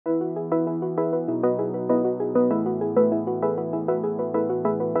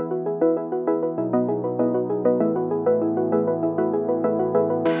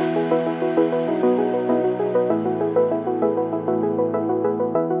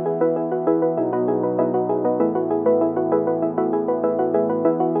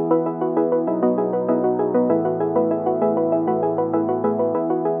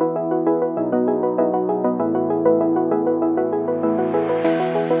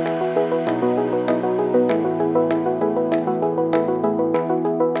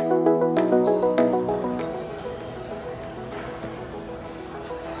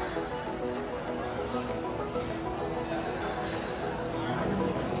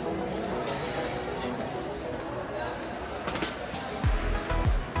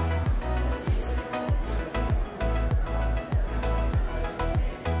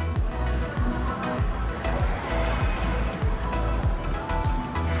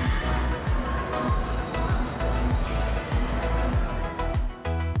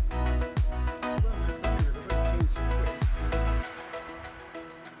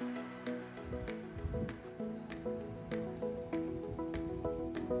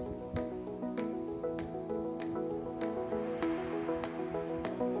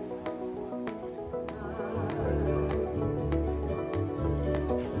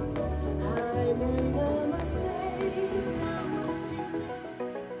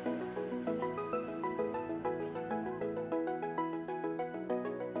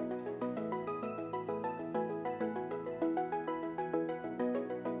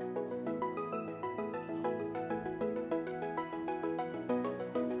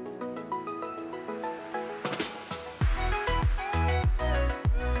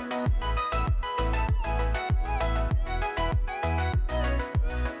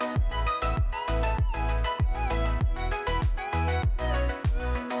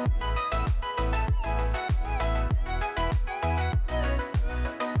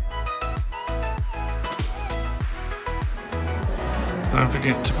Don't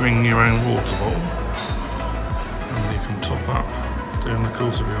forget to bring your own water bottle, and you can top up during the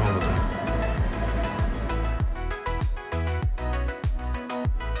course of your holiday.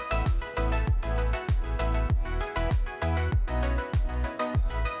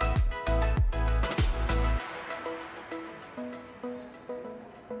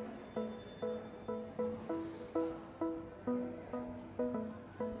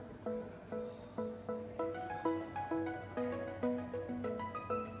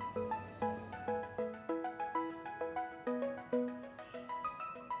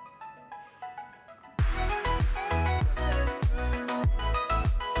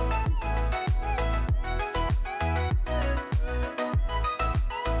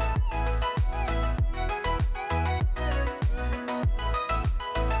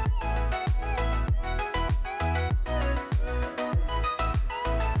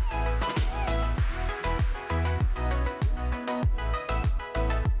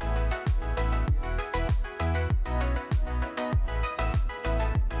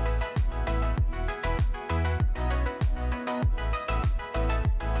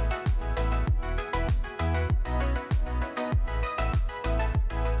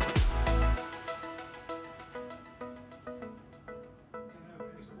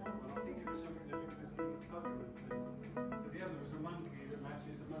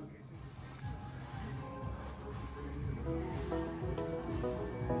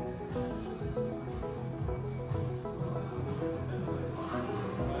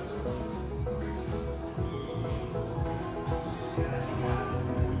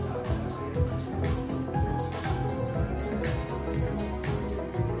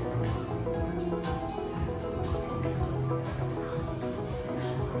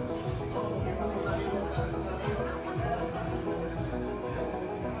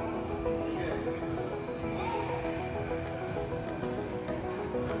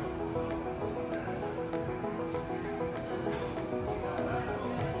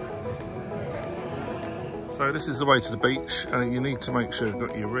 So this is the way to the beach. You need to make sure you've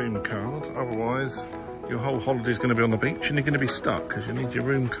got your room card, otherwise your whole holiday is going to be on the beach and you're going to be stuck because you need your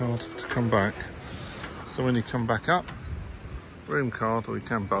room card to come back. So when you come back up, room card, or you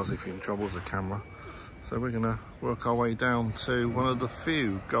can buzz if you're in trouble with the camera. So we're going to work our way down to one of the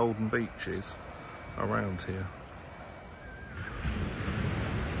few golden beaches around here.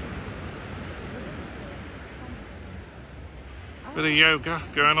 Bit of yoga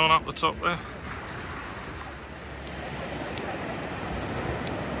going on up the top there.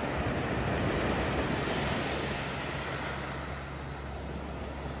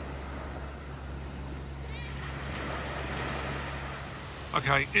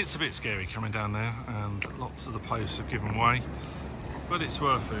 Okay, it's a bit scary coming down there and lots of the posts have given way, but it's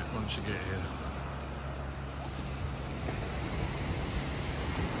worth it once you get here.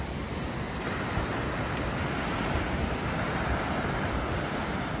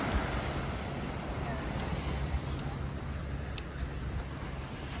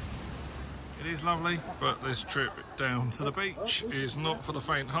 It is lovely, but this trip down to the beach is not for the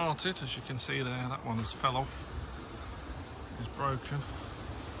faint-hearted. As you can see there, that one has fell off, it's broken.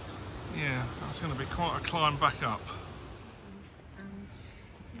 Yeah, that's going to be quite a climb back up.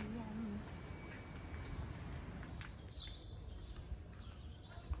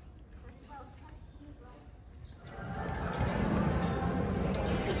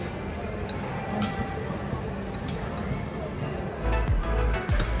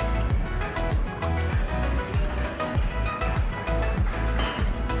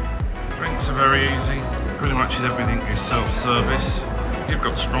 Drinks are very easy, pretty much everything is self-service. You've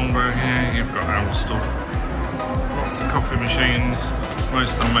got Strongbow here, you've got Amstel, lots of coffee machines,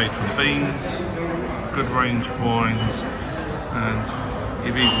 most of them made from beans, good range of wines, and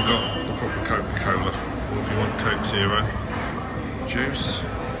you've even got the proper Coca-Cola, or if you want Coke Zero, juice.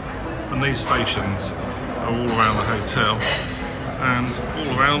 And these stations are all around the hotel and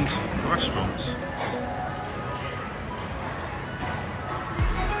all around the restaurants.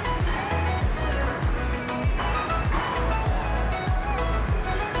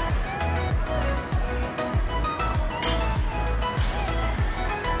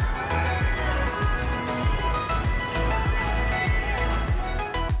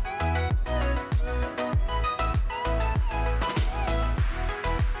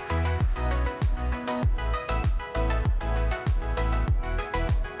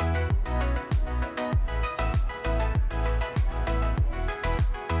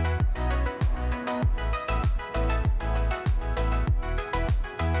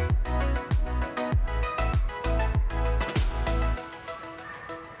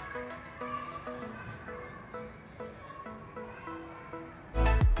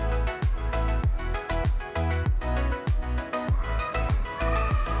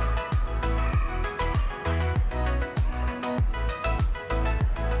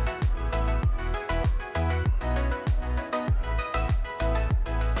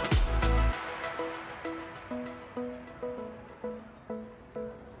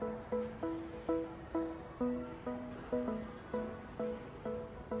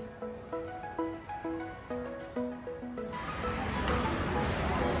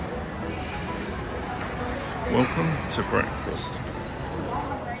 Welcome to breakfast.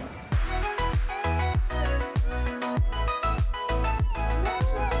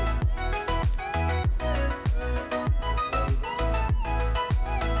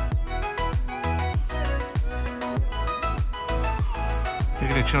 You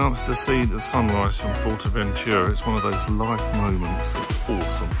get a chance to see the sunrise from Fuerteventura. It's one of those life moments. It's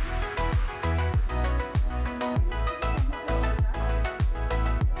awesome.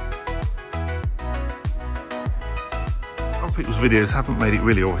 People's videos haven't made it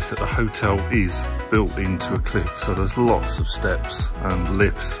really obvious that the hotel is built into a cliff, so there's lots of steps and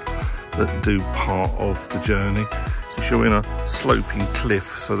lifts that do part of the journey. You're in a sloping cliff,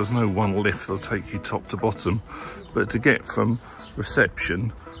 so there's no one lift that'll take you top to bottom, but to get from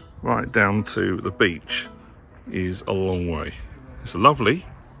reception right down to the beach is a long way. It's lovely,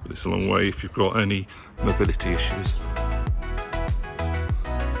 but it's a long way if you've got any mobility issues.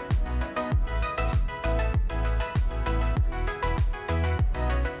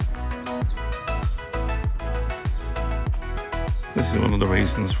 This is one of the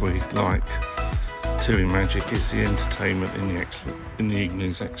reasons we like TUI Magic, is the entertainment in the evening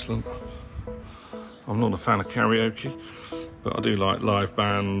is excellent. I'm not a fan of karaoke, but I do like live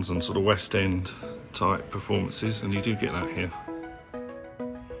bands and sort of West End type performances, and you do get that here.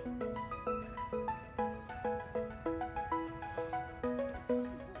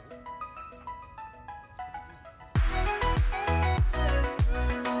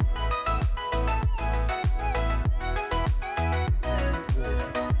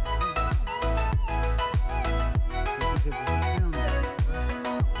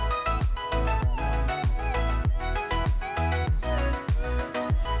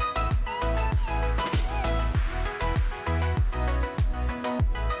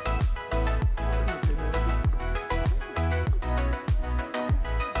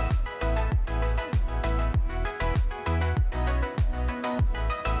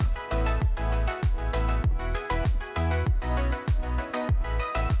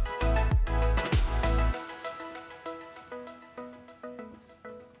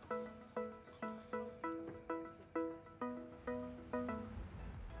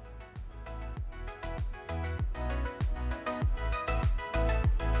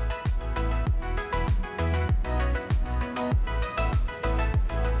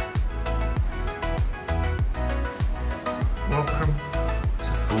 Welcome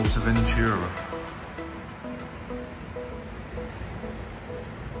to Fuerteventura.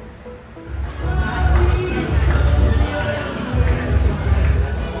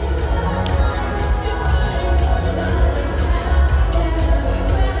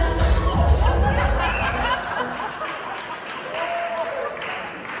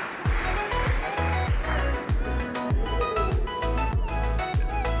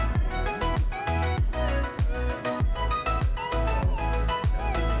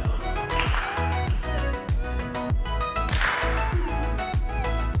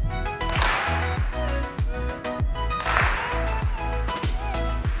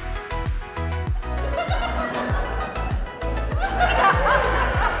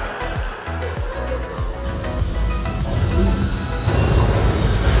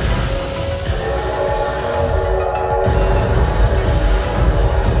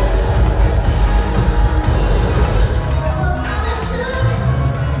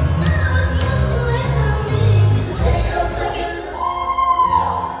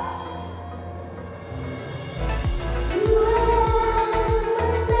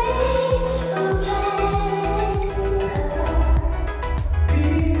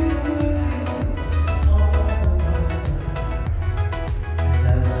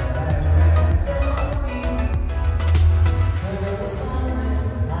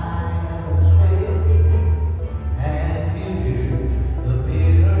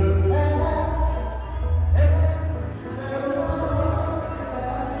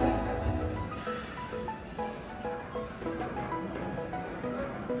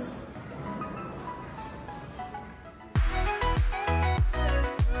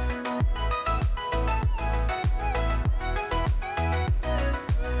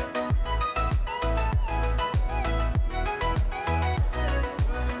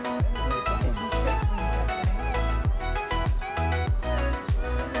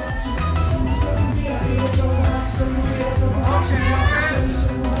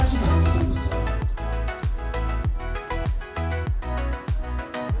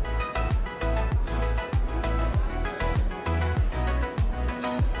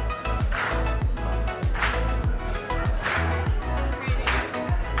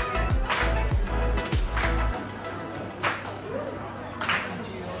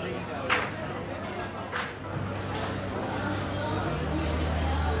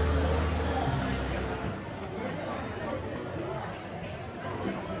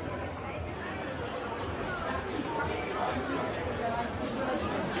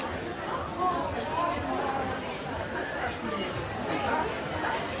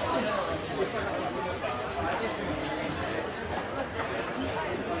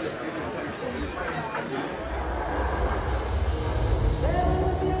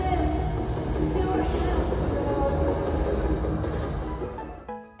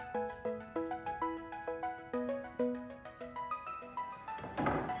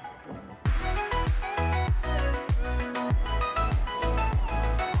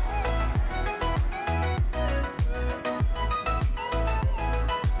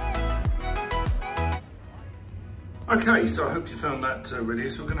 Okay, so I hope you found that really.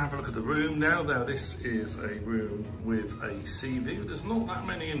 So we're going to have a look at the room now. Now this is a room with a sea view. There's not that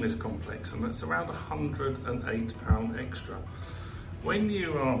many in this complex, and that's around £108 extra. When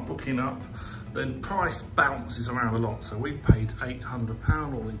you are booking up, then price bounces around a lot. So we've paid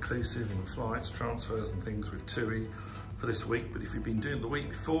 £800 all inclusive in flights, transfers and things with TUI for this week. But if you've been doing the week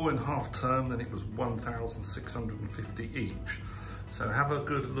before in half term, then it was £1,650 each. So have a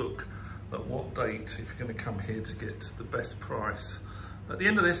good look at what date if you're going to come here to get the best price. At the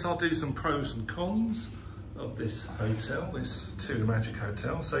end of this, I'll do some pros and cons of this hotel, this TUI Magic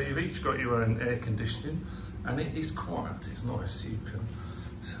Hotel. So you've each got your own air conditioning, and it is quiet, it's nice, you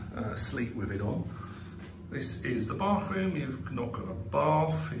can sleep with it on. This is the bathroom. You've not got a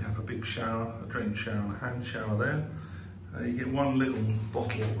bath, you have a big shower, a drain shower and a hand shower there. You get one little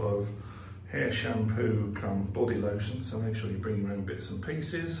bottle of hair shampoo come body lotion, so make sure you bring your own bits and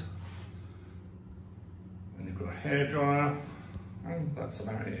pieces. And you've got a hairdryer, and that's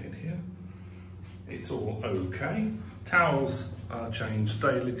about it in here. It's all okay. Towels are changed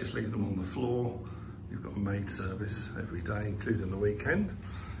daily, just leave them on the floor. You've got a maid service every day, including the weekend.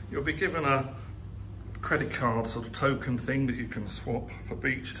 You'll be given a credit card sort of token thing that you can swap for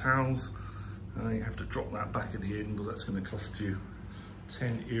beach towels. You have to drop that back at the end, or that's going to cost you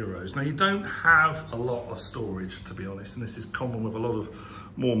 €10. Now you don't have a lot of storage, to be honest, and this is common with a lot of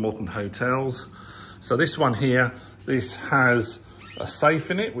more modern hotels. So this one here, this has a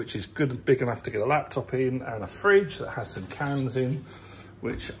safe in it, which is good and big enough to get a laptop in, and a fridge that has some cans in,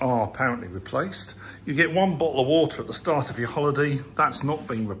 which are apparently replaced. You get one bottle of water at the start of your holiday. That's not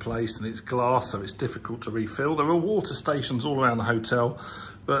been replaced, and it's glass, so it's difficult to refill. There are water stations all around the hotel,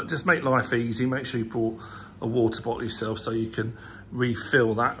 but just make life easy. Make sure you brought a water bottle yourself so you can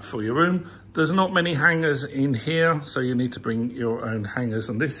refill that for your room. There's not many hangers in here, so you need to bring your own hangers,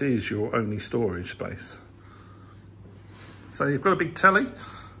 and this is your only storage space. So you've got a big telly.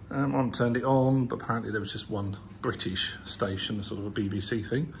 I haven't turned it on, but apparently there was just one British station, sort of a BBC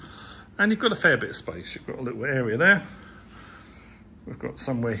thing. And you've got a fair bit of space. You've got a little area there. We've got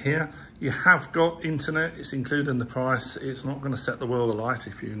somewhere here. You have got internet. It's included in the price. It's not going to set the world alight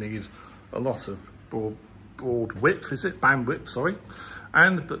if you need a lot of broad width, is it? Bandwidth, sorry.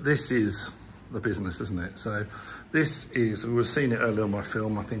 But this is the business, isn't it? So this is, we were seeing it earlier on my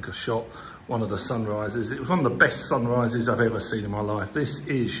film, I think I shot one of the sunrises. It was one of the best sunrises I've ever seen in my life. This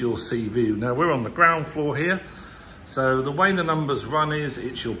is your sea view. Now we're on the ground floor here. So the way the numbers run is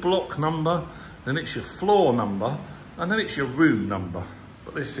it's your block number, then it's your floor number, and then it's your room number.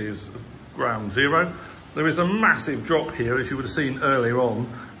 But this is ground zero. There is a massive drop here, as you would have seen earlier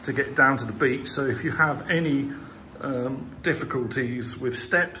on, to get down to the beach. So if you have any difficulties with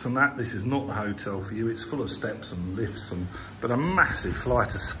steps and that, this is not the hotel for you. It's full of steps and lifts, but a massive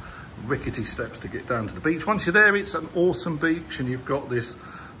flight of rickety steps to get down to the beach. Once you're there, it's an awesome beach, and you've got this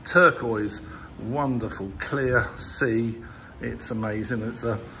turquoise, wonderful, clear sea. It's amazing. It's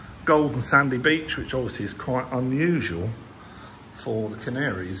a golden sandy beach, which obviously is quite unusual for the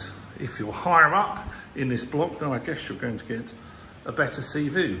Canaries. If you're higher up in this block, then I guess you're going to get a better sea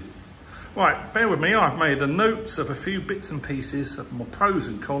view. Right, bear with me, I've made the notes of a few bits and pieces of my pros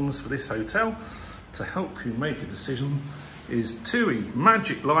and cons for this hotel to help you make a decision. Is TUI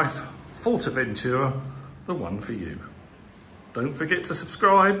Magic Life Fuerteventura the one for you? Don't forget to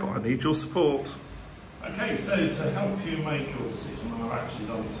subscribe, I need your support. Okay, so to help you make your decision, I've actually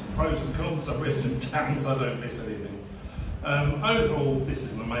done some pros and cons. I've written them down so I don't miss anything. Overall, this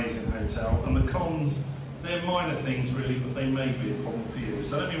is an amazing hotel, and the cons, they're minor things really, but they may be a problem for you.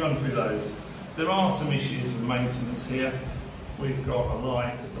 So let me run through those. There are some issues with maintenance here. We've got a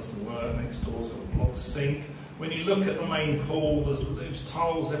light that doesn't work, next door's got a blocked sink. When you look at the main pool, there's loose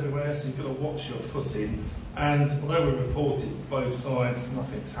tiles everywhere, so you've got to watch your footing. And although we've reported both sides,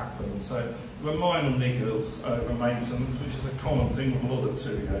 nothing's happened. So there are minor niggles over maintenance, which is a common thing with a lot of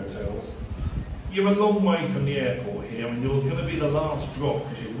TUI hotels. You're a long way from the airport here, and you're going to be the last drop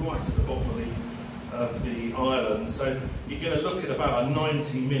because you're right at the bottom of the island. So you're going to look at about a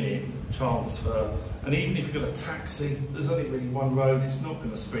 90-minute transfer. And even if you've got a taxi, there's only really one road, it's not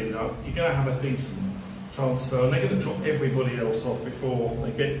going to speed it up. You're going to have a decent transfer, and they're going to drop everybody else off before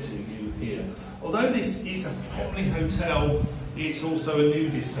they get to you here. Although this is a family hotel, it's also a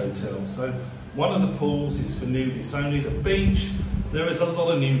nudist hotel. So one of the pools is for nudists only. The beach, there is a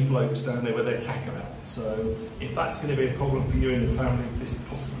lot of nude blokes down there with their tackle out. So if that's going to be a problem for you and your family, this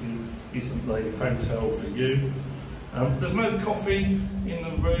possibly isn't the hotel for you. There's no coffee in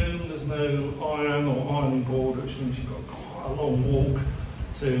the room, there's no iron or ironing board, which means you've got quite a long walk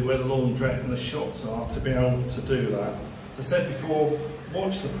to where the laundrette and the shops are to be able to do that. As I said before,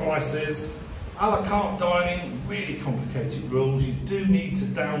 watch the prices. A la carte dining, really complicated rules. You do need to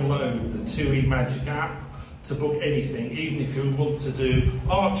download the TUI Magic app to book anything. Even if you want to do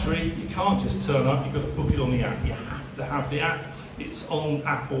archery, you can't just turn up, you've got to book it on the app. You have to have the app. It's on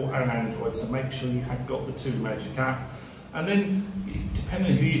Apple and Android, so make sure you have got the TUI Magic app. And then,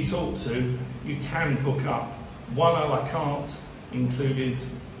 depending on who you talk to, you can book up one a la carte included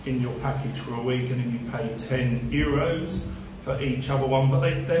in your package for a week, and then you pay €10 for each other one, but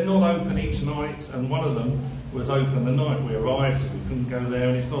they're not open each night, and one of them was open the night we arrived, so we couldn't go there,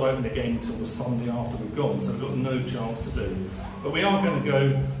 and it's not open again until the Sunday after we've gone, so we've got no chance to do. But we are going to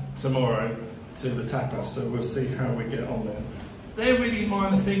go tomorrow to the tapas, so we'll see how we get on there. They're really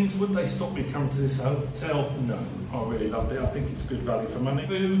minor things. Would they stop me coming to this hotel? No, I really loved it. I think it's good value for money.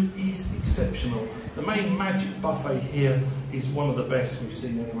 Food is exceptional. The main Magic buffet here is one of the best we've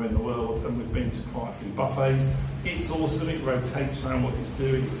seen anywhere in the world, and we've been to quite a few buffets. It's awesome, it rotates around what it's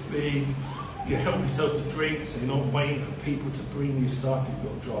doing, it's big. You help yourself to drink, so you're not waiting for people to bring you stuff.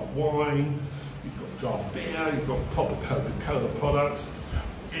 You've got draft wine, you've got draft beer, you've got proper Coca-Cola products.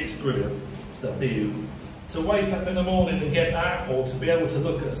 It's brilliant, the view. To wake up in the morning and get that, or to be able to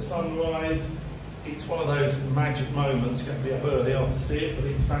look at a sunrise, it's one of those magic moments. You have to be up early to see it, but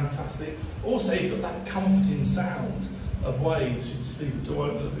it's fantastic. Also, you've got that comforting sound of waves. You just leave the door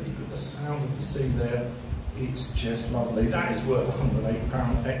open a bit, you've got the sound of the sea there. It's just lovely. That is worth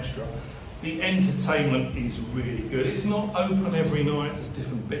 £108 extra. The entertainment is really good. It's not open every night, there's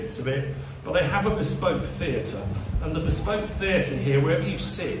different bits of it, but they have a bespoke theatre. And the bespoke theatre here, wherever you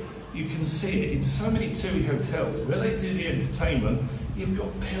sit, you can see it in so many TUI hotels. Where they do the entertainment, you've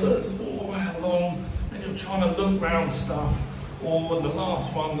got pillars all the way along, and you're trying to look round stuff. Or the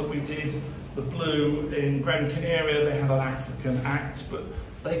last one that we did, the Blue in Gran Canaria, they had an African act, but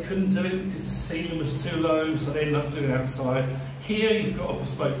they couldn't do it because the ceiling was too low, so they ended up doing it outside. Here you've got a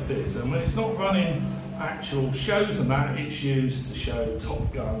bespoke theatre, and when it's not running actual shows and that, it's used to show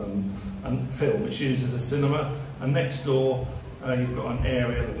Top Gun and film. It's used as a cinema, and next door you've got an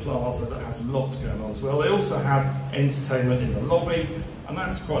area, the plaza, that has lots going on as well. They also have entertainment in the lobby, and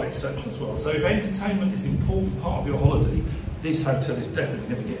that's quite exceptional as well. So if entertainment is an important part of your holiday, this hotel is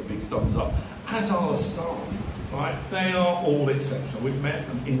definitely going to get a big thumbs up, as are the staff. Right? They are all exceptional. We've met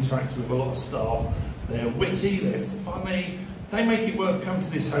and interacted with a lot of staff. They're witty, they're funny. They make it worth coming to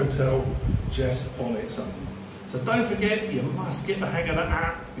this hotel just on its own. So don't forget, you must get the hang of the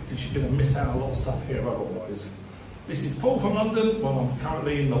app, because you're going to miss out a lot of stuff here otherwise. This is Paul from London. Well, I'm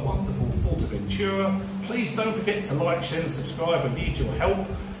currently in the wonderful Fuerteventura. Please don't forget to like, share and subscribe. I need your help.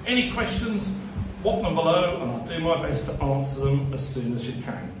 Any questions, whop them below, and I'll do my best to answer them as soon as you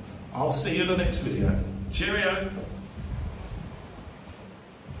can. I'll see you in the next video. Cheerio!